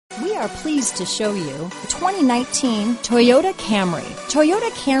We are pleased to show you the 2019 Toyota Camry. Toyota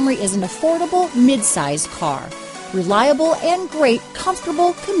Camry is an affordable midsize car. Reliable and great,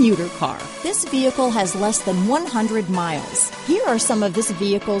 comfortable commuter car. This vehicle has less than 100 miles. Here are some of this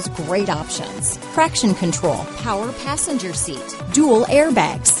vehicle's great options: traction control, power passenger seat, dual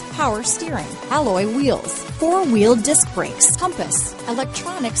airbags, power steering, alloy wheels, four-wheel disc brakes, compass,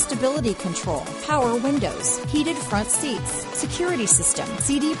 electronic stability control, power windows, heated front seats, security system,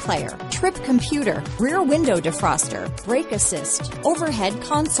 CD player, trip computer, rear window defroster, brake assist, overhead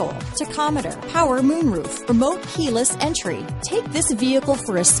console, tachometer, power moonroof, remote keyless entry. Take this vehicle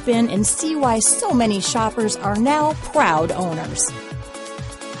for a spin and see why so many shoppers are now proud owners.